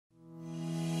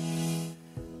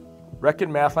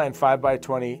RekenMathLine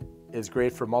 5x20 is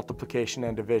great for multiplication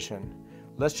and division.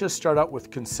 Let's just start out with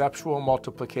conceptual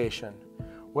multiplication.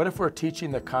 What if we're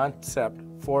teaching the concept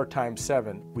 4 times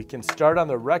 7? We can start on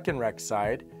the Rekenrek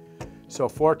side. So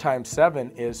 4 times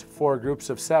 7 is 4 groups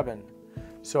of 7.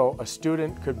 So a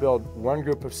student could build 1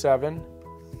 group of 7,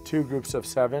 2 groups of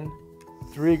 7,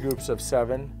 3 groups of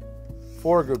 7,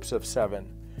 4 groups of 7.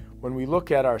 When we look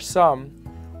at our sum,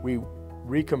 we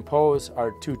recompose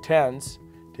our two tens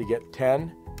to get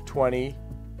 10, 20,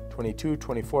 22,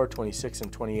 24, 26,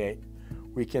 and 28.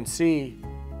 We can see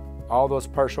all those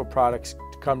partial products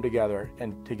come together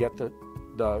and to get the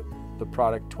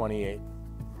product 28.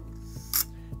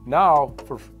 Now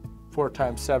for 4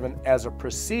 times 7 as a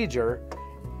procedure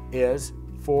is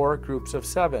 4 groups of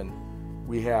 7.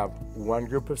 We have 1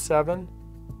 group of 7,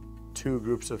 2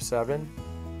 groups of 7,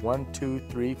 1, 2,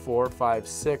 3, 4, 5,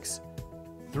 6,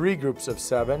 3 groups of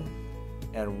 7,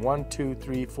 and 1, 2,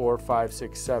 3, 4, 5,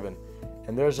 6, 7.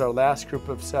 And there's our last group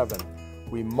of 7.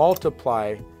 We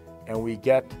multiply and we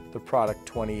get the product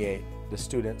 28. The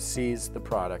student sees the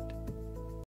product.